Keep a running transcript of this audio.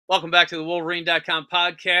Welcome back to the Wolverine.com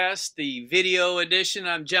podcast, the video edition.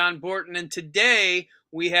 I'm John Borton, and today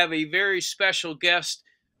we have a very special guest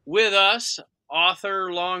with us,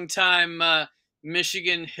 author, longtime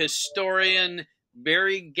Michigan historian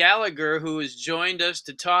Barry Gallagher, who has joined us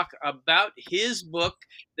to talk about his book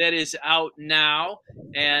that is out now.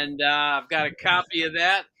 And I've got a copy of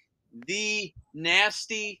that, The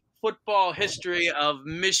Nasty Football History of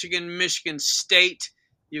Michigan State.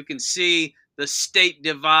 You can see the state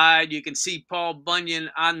divide. You can see Paul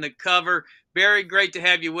Bunyan on the cover. Barry, great to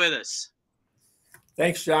have you with us.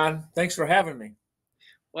 Thanks, John. Thanks for having me.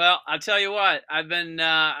 Well, I'll tell you what. I've been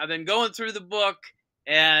going through the book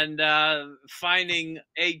and finding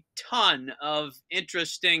a ton of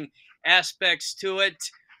interesting aspects to it.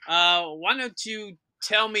 Why don't you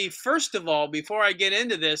tell me, first of all, before I get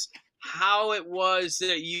into this, how it was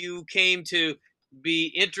that you came to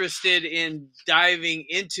be interested in diving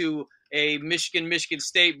into a Michigan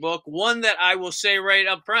State book, one that I will say right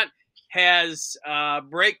up front has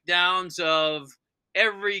breakdowns of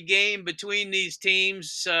every game between these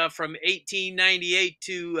teams from 1898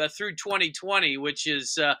 to through 2020, which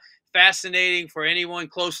is fascinating for anyone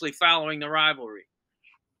closely following the rivalry.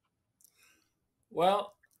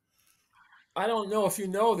 Well, I don't know if you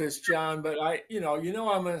know this, John, but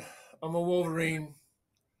I'm a Wolverine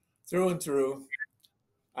through and through.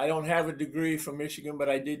 I don't have a degree from Michigan, but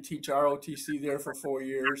I did teach ROTC there for 4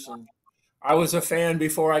 years, and I was a fan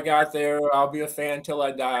before I got there. I'll be a fan till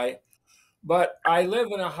I die. But I live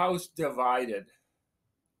in a house divided.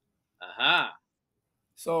 Aha.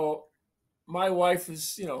 So my wife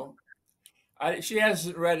is, she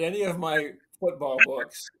hasn't read any of my football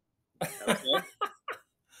books. Okay.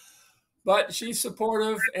 But she's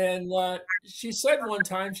supportive, and she said one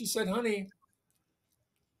time, she said, honey,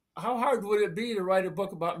 how hard would it be to write a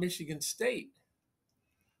book about Michigan State?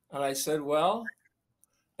 And I said, well,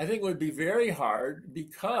 I think it would be very hard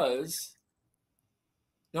because,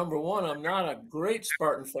 number one, I'm not a great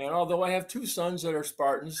Spartan fan, although I have two sons that are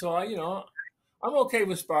Spartans. So, I'm okay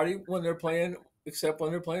with Sparty when they're playing, except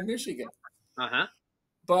when they're playing Michigan. Uh-huh.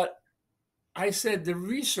 But I said the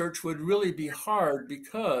research would really be hard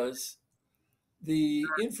because the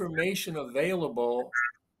information available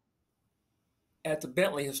at the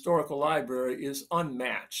Bentley Historical Library is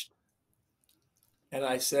unmatched. And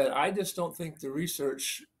I said, I just don't think the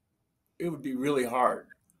research, it would be really hard.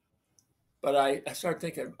 But I started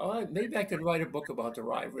thinking, oh, maybe I could write a book about the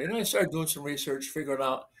rivalry. And I started doing some research, figuring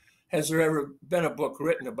out, has there ever been a book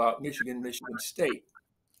written about Michigan State?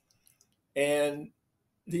 And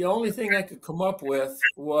the only thing I could come up with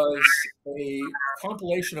was a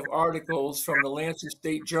compilation of articles from the Lansing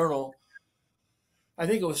State Journal. I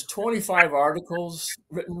think it was 25 articles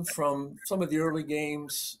written from some of the early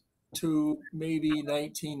games to maybe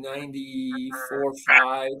 1994,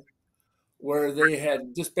 5, where they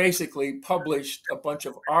had just basically published a bunch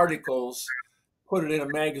of articles, put it in a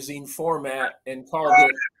magazine format, and called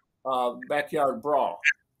it Backyard Brawl.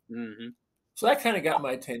 Mm-hmm. So that kind of got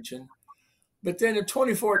my attention. But then in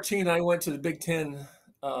 2014, I went to the Big Ten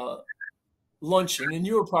luncheon, and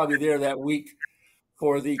you were probably there that week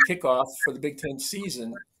for the kickoff for the Big Ten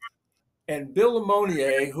season. And Bill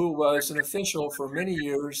Lamonier, who was an official for many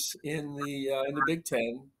years in the Big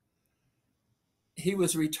Ten, he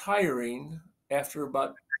was retiring after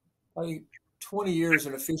about, I think, 20 years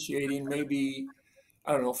in officiating, maybe,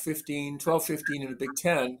 I don't know, 12, 15 in the Big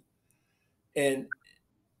Ten. And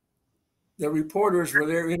the reporters were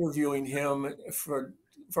there interviewing him for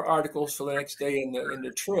articles for the next day in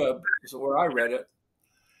the Trib, is where I read it.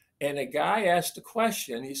 And a guy asked a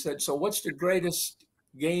question. He said, so what's the greatest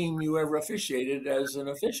game you ever officiated as an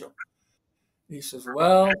official? He says,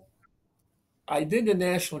 well, I did the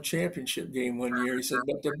national championship game one year. He said,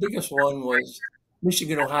 but the biggest one was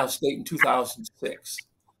Michigan-Ohio State in 2006.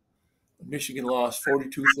 Michigan lost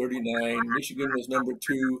 42-39. Michigan was number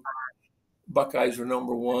 2. Buckeyes were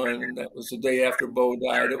number 1, and that was the day after Bo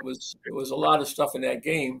died. It was a lot of stuff in that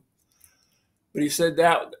game. But he said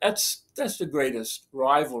that's the greatest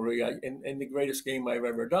rivalry and the greatest game I've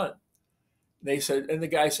ever done. And the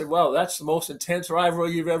guy said, well, that's the most intense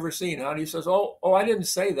rivalry you've ever seen, huh? And he says, oh, I didn't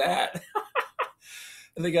say that.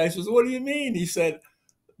 And the guy says, what do you mean? He said,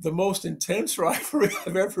 the most intense rivalry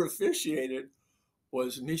I've ever officiated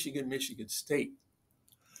was Michigan State.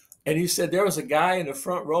 And he said there was a guy in the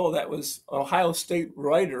front row that was an Ohio State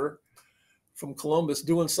writer from Columbus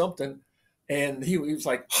doing something. And he was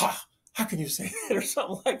like, how can you say that, or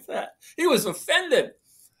something like that? He was offended.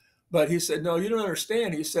 But he said, no, you don't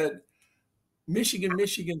understand. He said,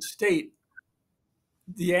 Michigan State,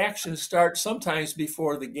 the action starts sometimes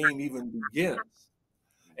before the game even begins.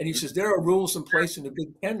 And he says, there are rules in place in the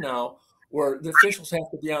Big Ten now where the officials have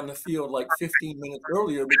to be on the field like 15 minutes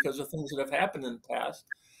earlier because of things that have happened in the past.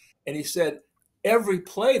 And he said, every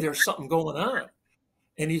play, there's something going on.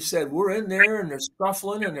 And he said, we're in there and they're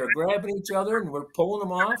scuffling and they're grabbing each other and we're pulling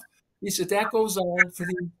them off. He said, that goes on for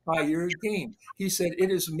the entire game. He said, it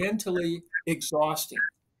is mentally exhausting.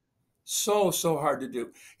 So hard to do.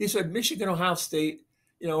 He said, Michigan, Ohio State,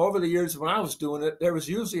 over the years when I was doing it, there was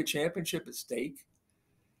usually a championship at stake.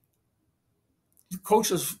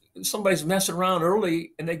 Coaches, somebody's messing around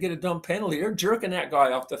early and they get a dumb penalty. They're jerking that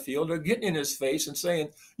guy off the field. They're getting in his face and saying,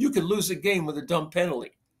 you could lose the game with a dumb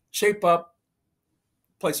penalty. Shape up,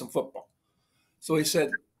 play some football. So he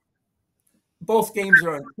said, both games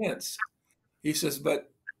are intense. He says,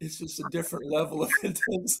 but it's just a different level of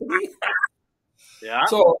intensity. Yeah.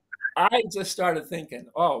 So I just started thinking,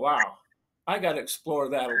 oh, wow, I got to explore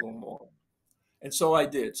that a little more. And so I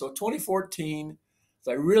did. So 2014,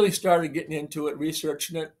 I really started getting into it,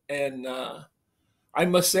 researching it. And I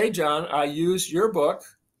must say, John, I used your book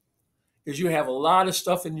because you have a lot of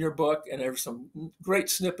stuff in your book. And there's some great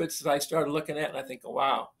snippets that I started looking at. And I think, oh,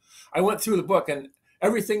 wow. I went through the book and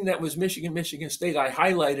everything that was Michigan, Michigan State, I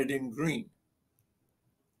highlighted in green.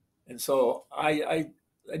 And so I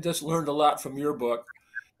just learned a lot from your book.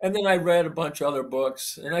 And then I read a bunch of other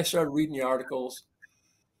books and I started reading the articles.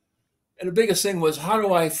 And the biggest thing was, how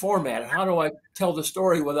do I format it? How do I tell the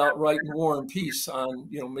story without writing War and Peace on,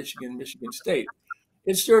 Michigan, Michigan State?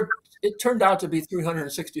 It turned out to be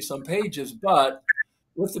 360 some pages, but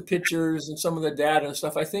with the pictures and some of the data and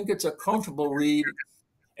stuff, I think it's a comfortable read.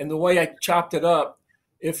 And the way I chopped it up,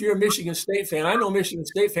 if you're a Michigan State fan, I know Michigan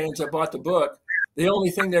State fans that bought the book. The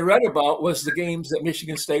only thing they read about was the games that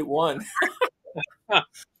Michigan State won. I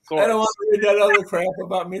don't want to read that other crap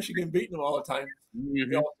about Michigan beating them all the time,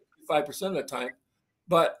 5% of the time.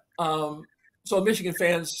 But so Michigan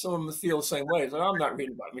fans, some of them feel the same way. I'm not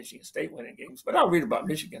reading about Michigan State winning games, but I'll read about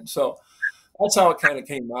Michigan. So that's how it kind of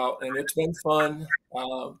came out, and it's been fun.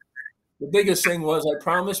 The biggest thing was I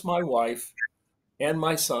promised my wife and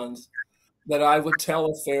my sons that I would tell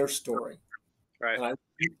a fair story. Right. And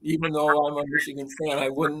even though I'm a Michigan fan, I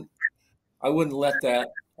wouldn't let that,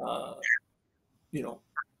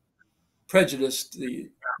 prejudice the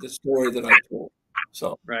story that I told.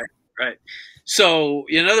 So right. So,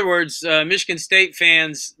 in other words, Michigan State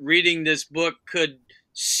fans reading this book could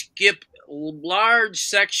skip large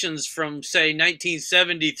sections from, say,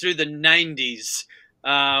 1970 through the 90s,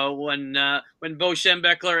 when Bo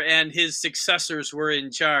Schembechler and his successors were in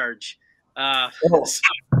charge.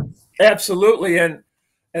 Absolutely, and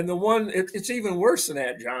the one it's even worse than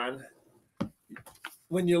that, John.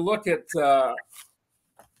 When you look at the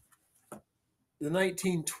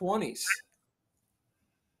 1920s,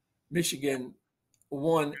 Michigan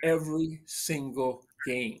won every single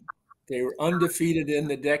game. They were undefeated in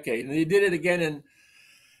the decade, and they did it again in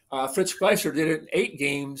Fritz Kleister did it in 8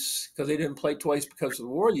 games because they didn't play twice because of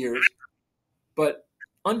the war years, but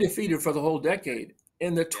undefeated for the whole decade.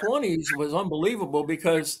 In the 20s was unbelievable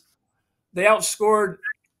because they outscored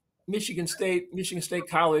Michigan State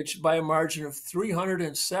College by a margin of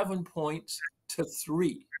 307 points to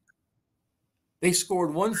 3. They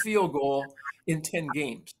scored 1 field goal in 10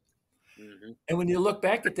 games. Mm-hmm. And when you look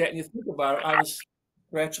back at that and you think about it, I was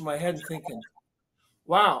scratching my head and thinking,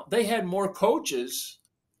 wow, they had more coaches,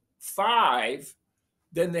 5,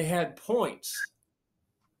 than they had points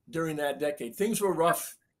during that decade. Things were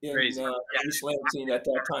rough in East Lansing at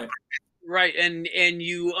that time. Right, and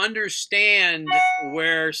you understand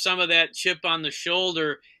where some of that chip on the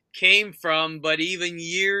shoulder came from, but even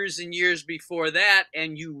years and years before that,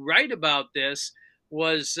 and you write about this,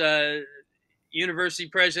 was University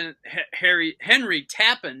President Henry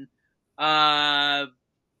Tappan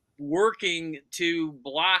working to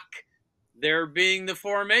block there being the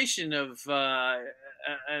formation of an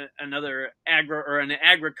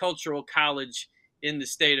agricultural college in the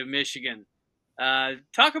state of Michigan.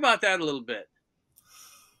 Talk about that a little bit.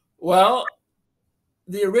 Well,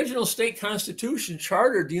 the original state constitution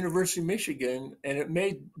chartered the University of Michigan, and it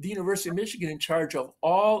made the University of Michigan in charge of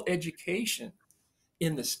all education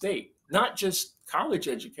in the state, not just college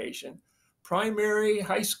education, primary,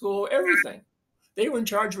 high school, everything. They were in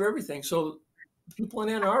charge of everything. So people in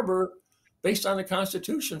Ann Arbor, based on the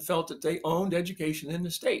Constitution, felt that they owned education in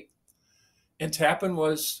the state. And Tappan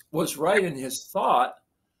was right in his thought.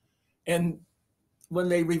 And when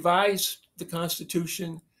they revised the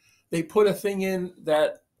Constitution, they put a thing in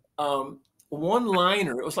that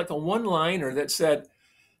one-liner. It was like a one-liner that said,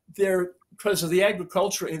 because of the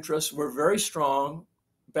agriculture interests were very strong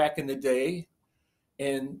back in the day,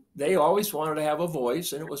 and they always wanted to have a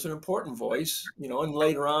voice, and it was an important voice, and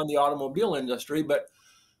later on the automobile industry. But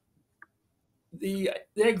the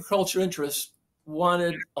agriculture interests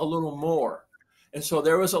wanted a little more. And so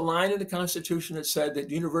there was a line in the Constitution that said that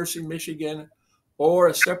University of Michigan or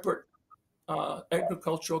a separate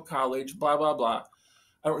agricultural college, blah, blah, blah.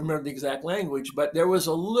 I don't remember the exact language, but there was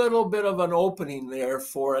a little bit of an opening there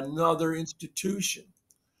for another institution.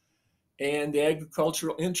 And the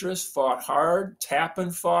agricultural interests fought hard.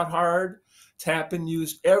 Tappan fought hard. Tappan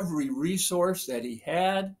used every resource that he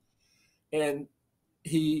had. And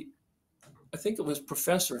I think it was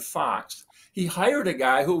Professor Fox, he hired a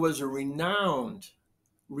guy who was a renowned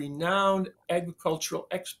agricultural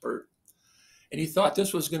expert. And he thought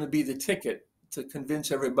this was going to be the ticket to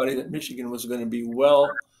convince everybody that Michigan was going to be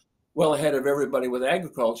well ahead of everybody with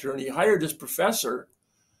agriculture. And he hired this professor,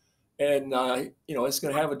 and it's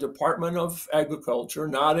going to have a Department of Agriculture,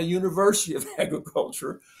 not a University of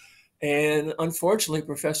Agriculture. And unfortunately,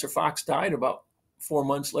 Professor Fox died about 4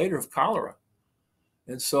 months later of cholera.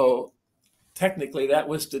 And so technically that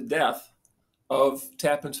was the death of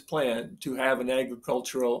Tappan's plan to have an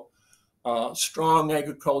strong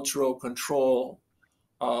agricultural control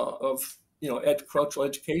of agricultural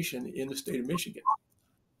education in the state of Michigan.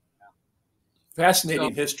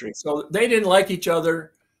 Fascinating history. So they didn't like each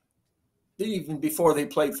other even before they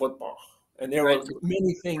played football, and there were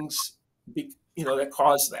many things that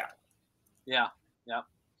caused that. Yeah.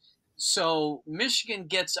 So Michigan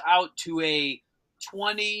gets out to a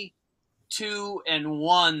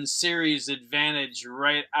 22-1 series advantage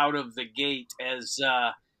right out of the gate as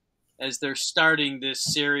they're starting this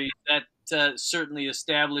series. That certainly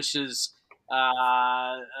establishes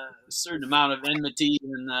a certain amount of enmity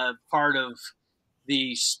in the part of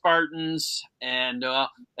the Spartans and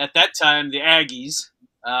at that time the Aggies.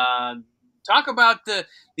 Talk about the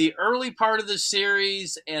early part of the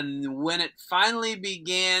series and when it finally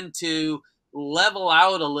began to level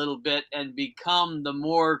out a little bit and become the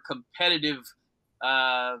more competitive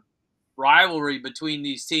rivalry between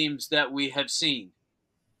these teams that we have seen.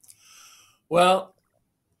 Well,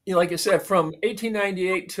 like I said, from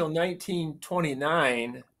 1898 till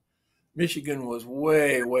 1929, Michigan was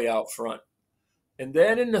way, way out front. And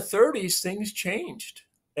then in the 30s, things changed.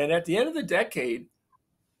 And at the end of the decade,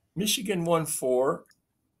 Michigan won 4.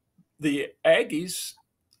 The Aggies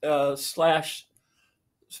slash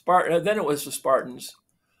Spartan, then it was the Spartans,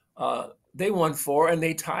 they won 4 and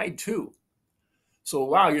they tied 2. So,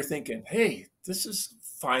 wow, you're thinking, hey, this is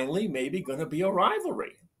finally maybe going to be a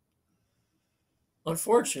rivalry.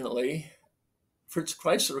 Unfortunately, Fritz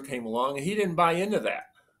Chrysler came along and he didn't buy into that.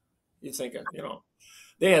 You're thinking,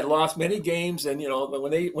 they had lost many games, and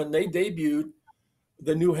when they debuted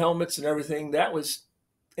the new helmets and everything, that was,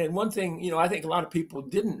 and one thing I think a lot of people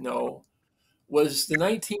didn't know was the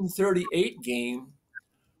 1938 game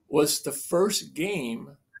was the first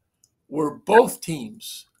game where both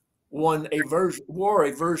teams wore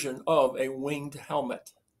a version of a winged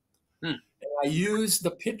helmet. And I used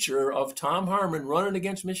the picture of Tom Harmon running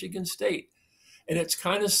against Michigan State, and it's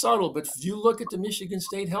kind of subtle, but if you look at the Michigan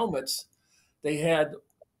State helmets, they had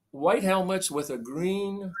white helmets with a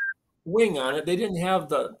green wing on it. They didn't have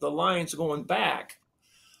the lines going back.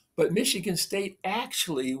 But Michigan State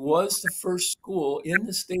actually was the first school in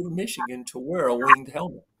the state of Michigan to wear a winged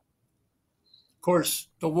helmet. Of course,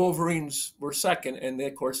 the Wolverines were second, and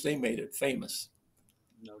of course, they made it famous.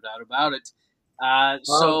 No doubt about it.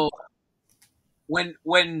 So when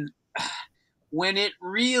it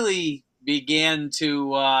really began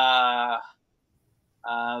to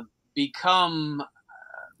become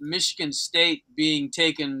Michigan State being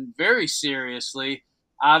taken very seriously,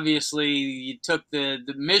 obviously you took the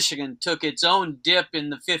Michigan took its own dip in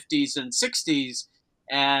the 50s and 60s,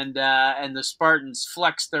 and the Spartans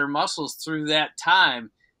flexed their muscles through that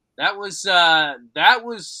time. That was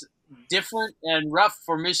different and rough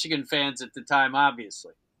for Michigan fans at the time,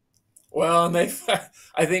 obviously. Well, and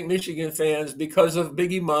I think Michigan fans, because of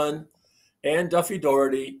Biggie Munn and Duffy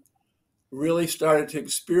Doherty, really started to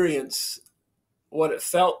experience what it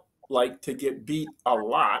felt like to get beat a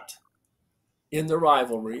lot in the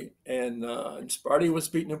rivalry, and Sparty was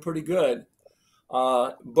beating them pretty good.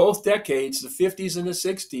 Both decades, the 50s and the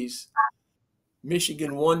 60s,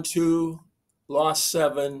 Michigan won 2, lost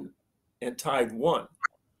 7, and tied 1.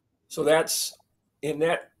 So that's, in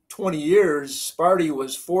that 20 years, Sparty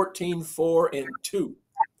was 14-4-2.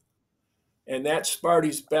 And that's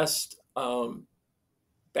Sparty's best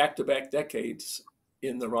back-to-back decades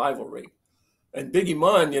in the rivalry. And Biggie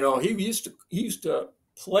Munn, he used to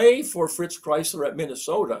play for Fritz Chrysler at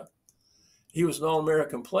Minnesota. He was an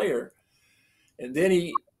All-American player. And then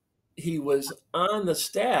he he was on the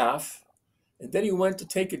staff, and then he went to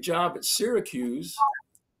take a job at Syracuse.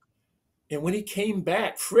 And when he came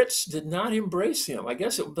back, Fritz did not embrace him. I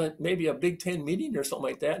guess it was maybe a Big Ten meeting or something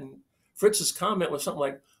like that. And Fritz's comment was something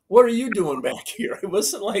like, "What are you doing back here?" It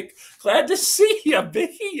wasn't like, "Glad to see you,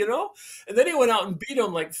 Biggie," you know? And then he went out and beat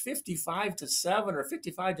him like 55-7 or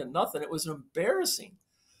 55-0. It was embarrassing.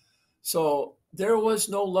 So there was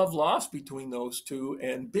no love lost between those two.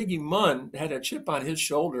 And Biggie Munn had a chip on his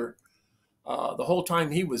shoulder the whole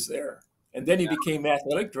time he was there. And then he became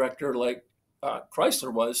athletic director like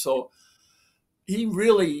Chrysler was. So he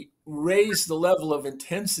really raised the level of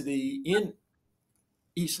intensity in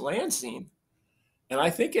East Lansing. And I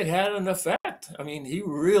think it had an effect. I mean, he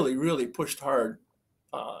really, really pushed hard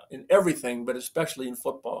in everything, but especially in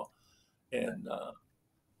football. And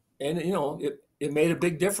you know, it made a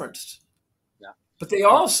big difference. Yeah. But they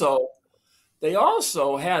also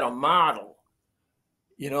had a model.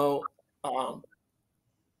 You know,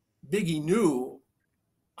 Biggie knew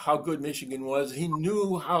how good Michigan was. He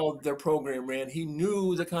knew how their program ran. He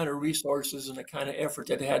knew the kind of resources and the kind of effort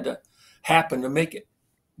that had to happen to make it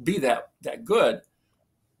be that good.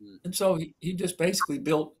 And so he just basically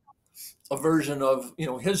built a version of, you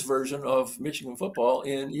know, his version of Michigan football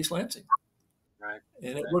in East Lansing. Right.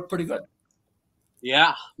 And it worked pretty good.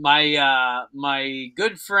 Yeah, my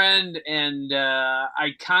good friend and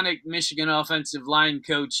iconic Michigan offensive line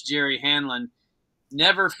coach Jerry Hanlon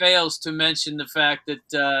never fails to mention the fact that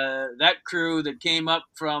that crew that came up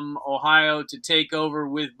from Ohio to take over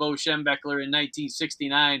with Bo Schembechler in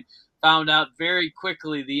 1969 found out very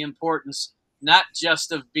quickly the importance not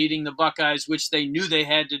just of beating the Buckeyes, which they knew they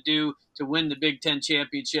had to do to win the Big Ten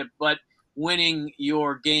championship, but winning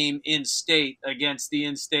your game in state against the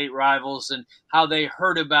in-state rivals, and how they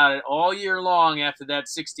heard about it all year long after that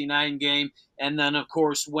 69 game. And then, of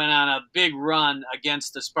course, went on a big run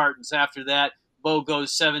against the Spartans after that. Bo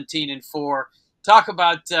goes 17-4. Talk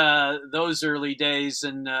about those early days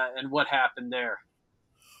and what happened there.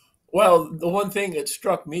 Well, the one thing that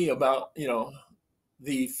struck me about, you know,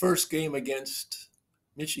 the first game against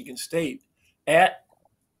Michigan State at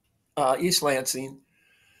East Lansing,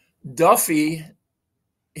 Duffy,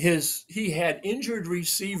 he had injured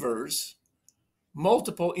receivers,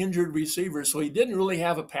 multiple injured receivers, so he didn't really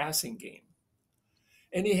have a passing game.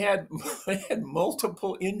 And he had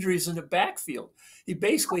multiple injuries in the backfield. He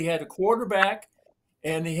basically had a quarterback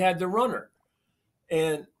and he had the runner.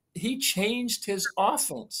 And he changed his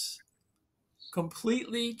offense,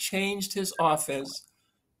 completely changed his offense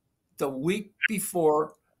the week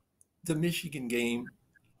before the Michigan game,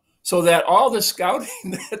 so that all the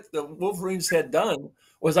scouting that the Wolverines had done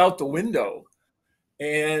was out the window.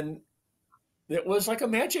 And it was like a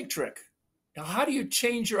magic trick. Now, how do you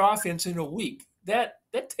change your offense in a week? That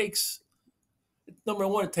takes, number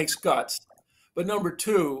one, it takes guts. But number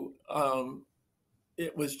two,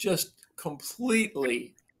 it was just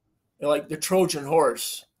completely like the Trojan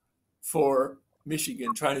horse for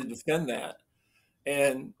Michigan trying to defend that.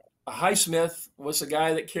 And Highsmith was a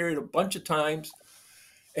guy that carried a bunch of times.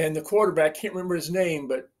 And the quarterback, can't remember his name,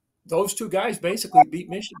 but those two guys basically beat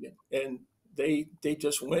Michigan. And they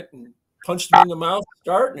just went and punched him in the mouth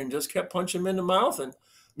starting and just kept punching him in the mouth. And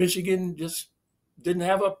Michigan just didn't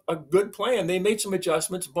have a good plan. They made some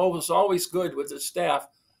adjustments. Bo was always good with his staff,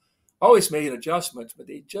 always made adjustments, but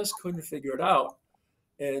they just couldn't figure it out.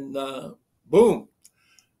 And boom.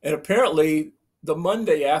 And apparently the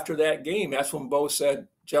Monday after that game, that's when Bo said,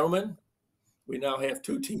 "Gentlemen, we now have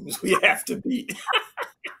two teams we have to beat."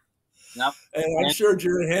 Yep. And I'm sure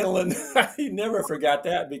Jerry Hanlon, he never forgot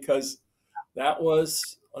that, because that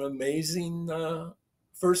was an amazing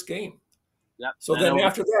first game. Yep. So then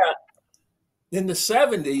after that, in the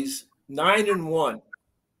 70s, 9-1.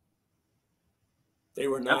 They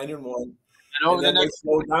were 9-1. And then they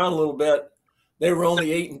slowed down a little bit. They were only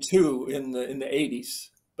 8-2 in the 80s,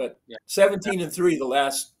 but 17-3 the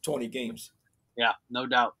last 20 games. Yeah, no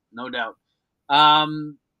doubt, no doubt.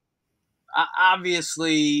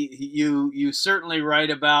 Obviously, you certainly write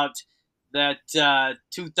about that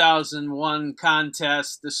 2001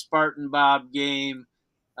 contest, the Spartan Bob game.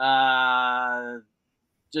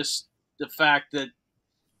 Just the fact that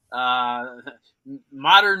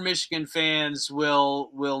modern Michigan fans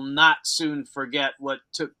will not soon forget what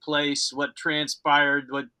took place, what transpired,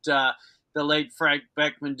 what the late Frank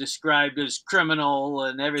Beckman described as criminal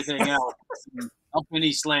and everything else up in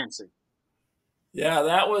East Lansing. Yeah,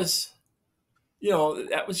 that was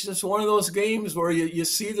just one of those games where you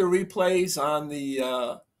see the replays on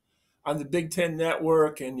the Big Ten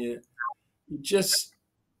Network, and you just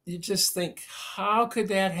think, how could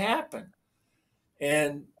that happen?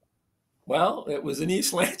 And Well, it was in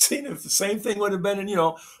East Lansing. If the same thing would have been in,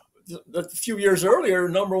 a few years earlier,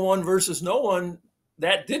 number one versus no one,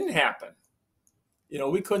 that didn't happen.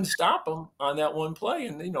 We couldn't stop them on that one play.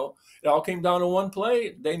 And, it all came down to one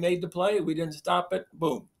play. They made the play. We didn't stop it.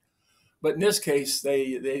 Boom. But in this case,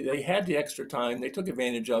 they had the extra time. They took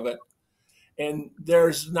advantage of it. And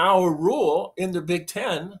there's now a rule in the Big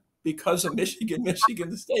Ten because of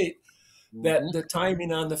Michigan State, that the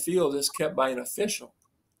timing on the field is kept by an official.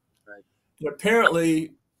 Right. And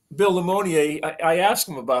apparently, Bill Lemonnier, I asked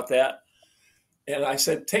him about that, and I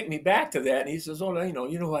said, "Take me back to that." And he says, "Oh, no,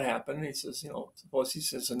 you know what happened?" And he says, suppose he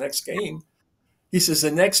says the next game. He says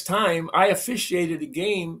the next time I officiated a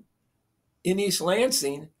game in East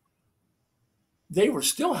Lansing, they were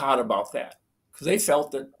still hot about that because they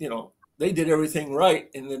felt that they did everything right,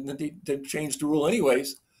 and then they changed the rule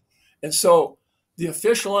anyways. And so the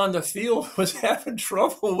official on the field was having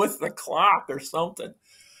trouble with the clock or something.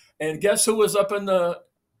 And guess who was up in the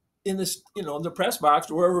press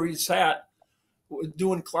box or wherever he sat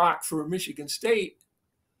doing clock for Michigan State?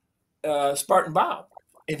 Spartan Bob.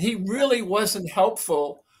 And he really wasn't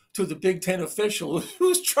helpful to the Big Ten official who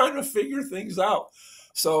was trying to figure things out.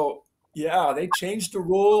 So, yeah, they changed the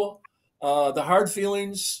rule. The hard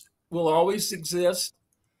feelings will always exist.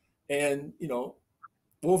 And,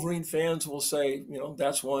 Wolverine fans will say,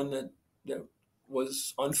 that's one that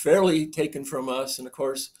was unfairly taken from us. And, of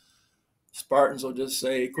course, Spartans will just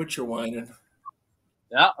say, quit your whining.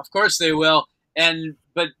 Yeah, of course they will. And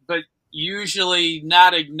but usually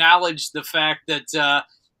not acknowledge the fact that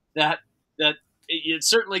that it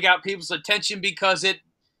certainly got people's attention because it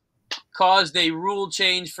caused a rule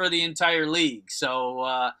change for the entire league.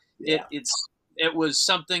 So it was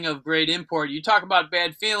something of great import. You talk about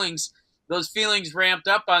bad feelings; those feelings ramped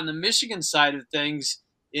up on the Michigan side of things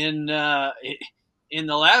in the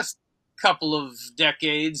last couple of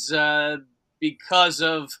decades because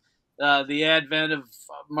of the advent of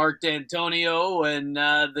Mark D'Antonio and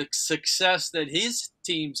the success that his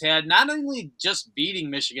teams had, not only just beating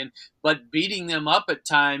Michigan, but beating them up at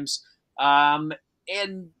times. And,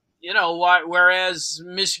 whereas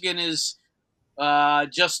Michigan is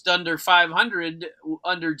just under 500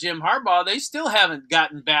 under Jim Harbaugh, they still haven't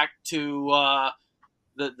gotten back to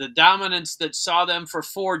the dominance that saw them for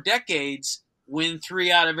 4 decades win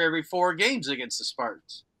 3 out of every 4 games against the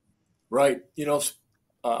Spartans. Right.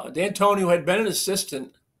 D'Antonio had been an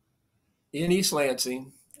assistant in East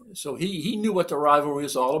Lansing, so he knew what the rivalry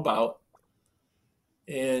was all about,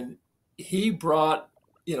 and he brought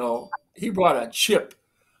a chip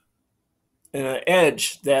and an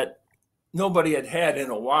edge that nobody had in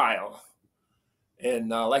a while. And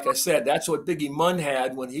like I said, that's what Biggie Munn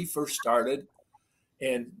had when he first started,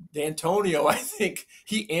 and D'Antonio, I think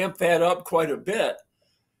he amped that up quite a bit.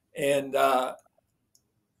 And I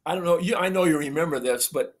don't know, I know you remember this,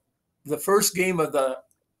 but the first game of the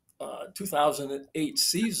 2008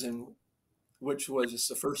 season, which was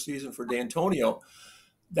the first season for D'Antonio,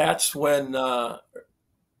 that's when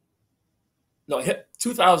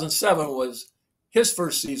 2007 was his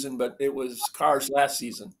first season, but it was Carr's last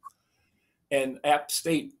season. And App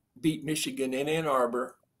State beat Michigan in Ann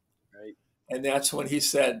Arbor. Right. And that's when he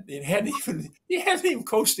said he hadn't even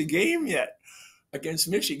coached a game yet against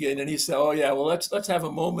Michigan, and he said, "Oh yeah, well let's have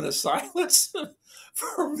a moment of silence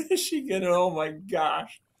for Michigan." And oh my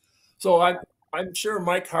gosh! So I'm sure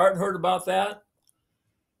Mike Hart heard about that,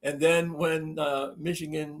 and then when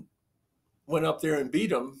Michigan went up there and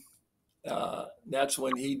beat him, that's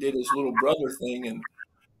when he did his little brother thing,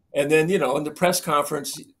 and then in the press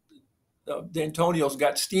conference, D'Antonio's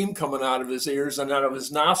got steam coming out of his ears and out of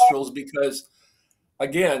his nostrils because,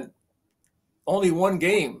 again, only one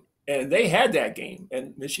game. And they had that game,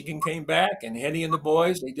 and Michigan came back, and Henny and the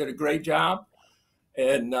boys, they did a great job.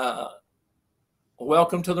 And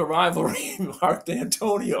welcome to the rivalry, Mark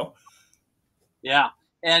D'Antonio. Yeah,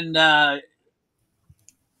 and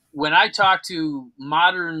when I talk to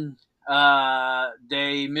modern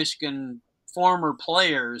day Michigan former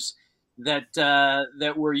players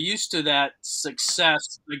that were used to that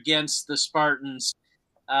success against the Spartans,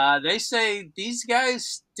 they say these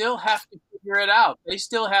guys still have to figure it out. They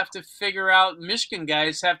still have to figure out. Michigan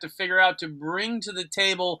guys have to figure out to bring to the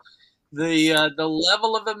table the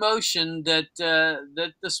level of emotion that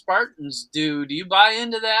the Spartans do. Do you buy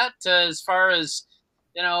into that as far as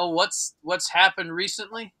what's happened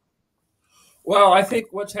recently? Well, I think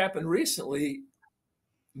what's happened recently,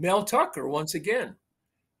 Mel Tucker once again.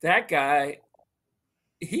 That guy,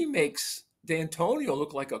 he makes D'Antonio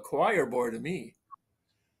look like a choir boy to me.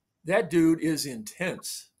 That dude is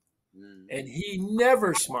intense. And he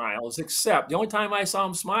never smiles, except the only time I saw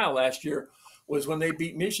him smile last year was when they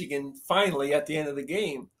beat Michigan finally at the end of the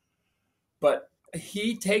game. But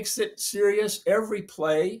he takes it serious every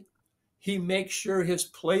play. He makes sure his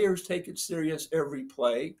players take it serious every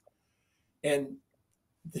play. And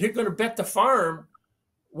they're going to bet the farm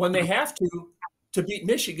when they have to beat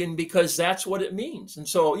Michigan, because that's what it means. And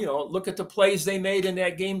so, look at the plays they made in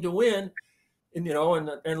that game to win, and,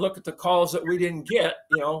 and look at the calls that we didn't get.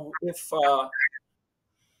 If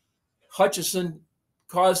Hutchison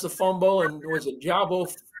caused the fumble and was it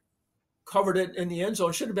Jabo covered it in the end zone,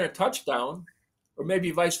 it should have been a touchdown, or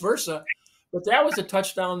maybe vice versa. But that was a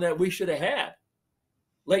touchdown that we should have had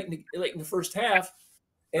late in the first half.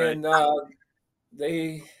 And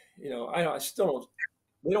they, I still don't.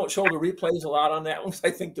 They don't show the replays a lot on that one.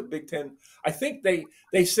 I think the Big Ten. I think they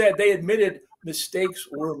said they admitted mistakes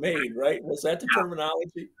were made. Right? Was that the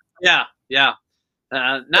terminology? Yeah.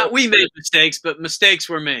 Not we made mistakes, but mistakes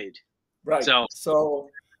were made. Right. So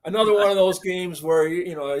another one of those games where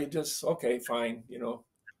you just okay, fine. Yeah.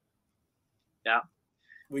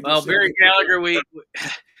 Well, Barry Gallagher,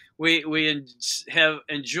 we have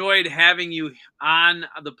enjoyed having you on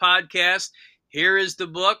the podcast. Here is the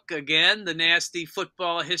book again, The Nasty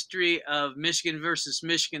Football History of Michigan versus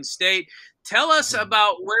Michigan State. Tell us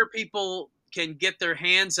about where people can get their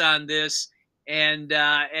hands on this, and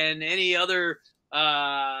any other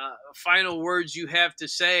final words you have to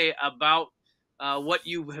say about what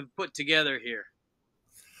you have put together here.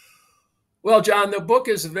 Well, John, the book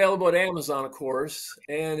is available at Amazon, of course,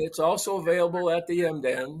 and it's also available at the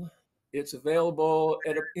MDen. It's available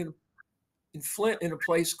in Flint in a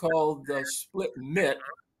place called the Split Mitt,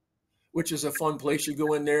 which is a fun place. You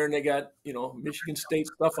go in there and they got, Michigan State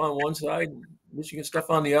stuff on one side and Michigan stuff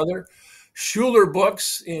on the other. Schuler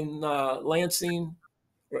Books in Lansing,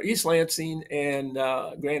 or East Lansing, and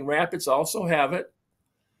Grand Rapids also have it.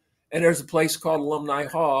 And there's a place called Alumni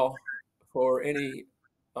Hall for any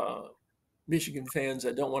Michigan fans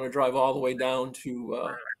that don't want to drive all the way down to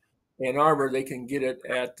Ann Arbor. They can get it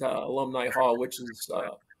at Alumni Hall, which is a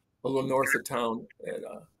little north of town at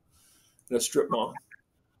the strip mall.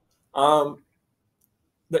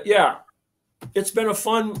 But yeah, it's been a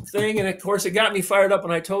fun thing. And of course, it got me fired up.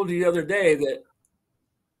 And I told you the other day that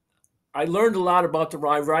I learned a lot about the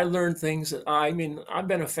rivalry. I learned things that I've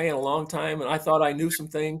been a fan a long time, and I thought I knew some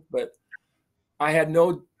things, but I had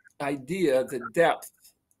no idea the depth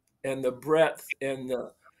and the breadth and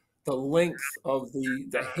the length of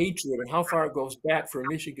the hatred and how far it goes back for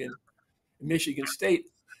Michigan State.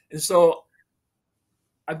 And so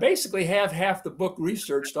I basically have half the book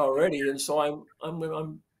researched already. And so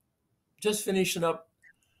I'm just finishing up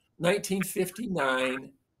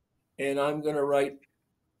 1959, and I'm going to write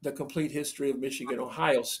the complete history of Michigan,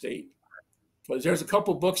 Ohio State. Because there's a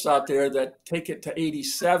couple books out there that take it to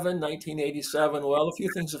 1987. Well, a few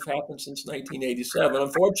things have happened since 1987.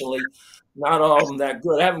 Unfortunately, not all of them that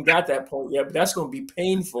good. I haven't got that point yet, but that's going to be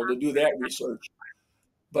painful to do that research.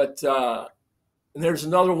 But and there's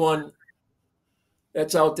another one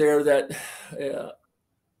that's out there that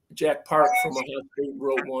Jack Park from Ohio State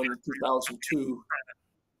wrote one in 2002.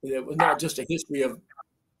 It was not just a history of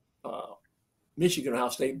Michigan, Ohio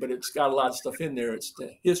State, but it's got a lot of stuff in there. It's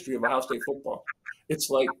the history of Ohio State football. It's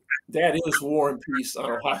like that is War and Peace on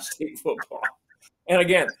Ohio State football. And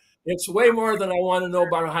again, it's way more than I want to know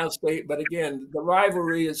about Ohio State. But again, the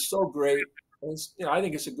rivalry is so great. I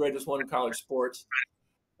think it's the greatest one in college sports.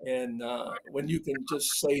 And when you can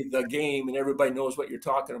just say the game and everybody knows what you're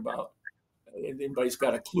talking about, and anybody's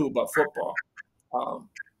got a clue about football,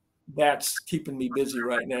 that's keeping me busy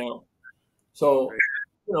right now. So,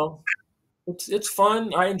 it's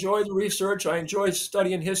fun. I enjoy the research. I enjoy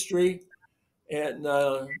studying history, and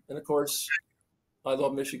of course, I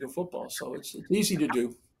love Michigan football. So it's easy to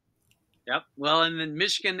do. Yep. Well, and then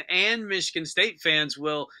Michigan and Michigan State fans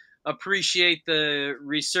will appreciate the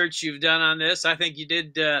research you've done on this. I think you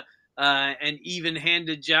did an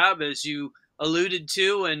even-handed job, as you alluded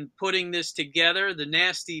to, in putting this together, The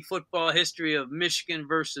Nasty Football History of Michigan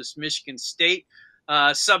versus Michigan State,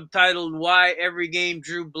 subtitled Why Every Game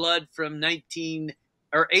Drew Blood from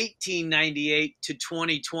 1898 to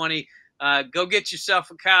 2020. Go get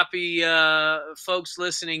yourself a copy, folks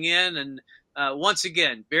listening in. And once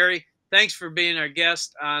again, Barry, thanks for being our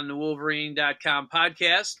guest on the Wolverine.com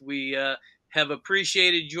podcast. We have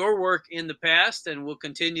appreciated your work in the past and will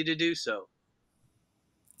continue to do so.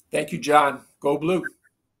 Thank you, John. Go Blue.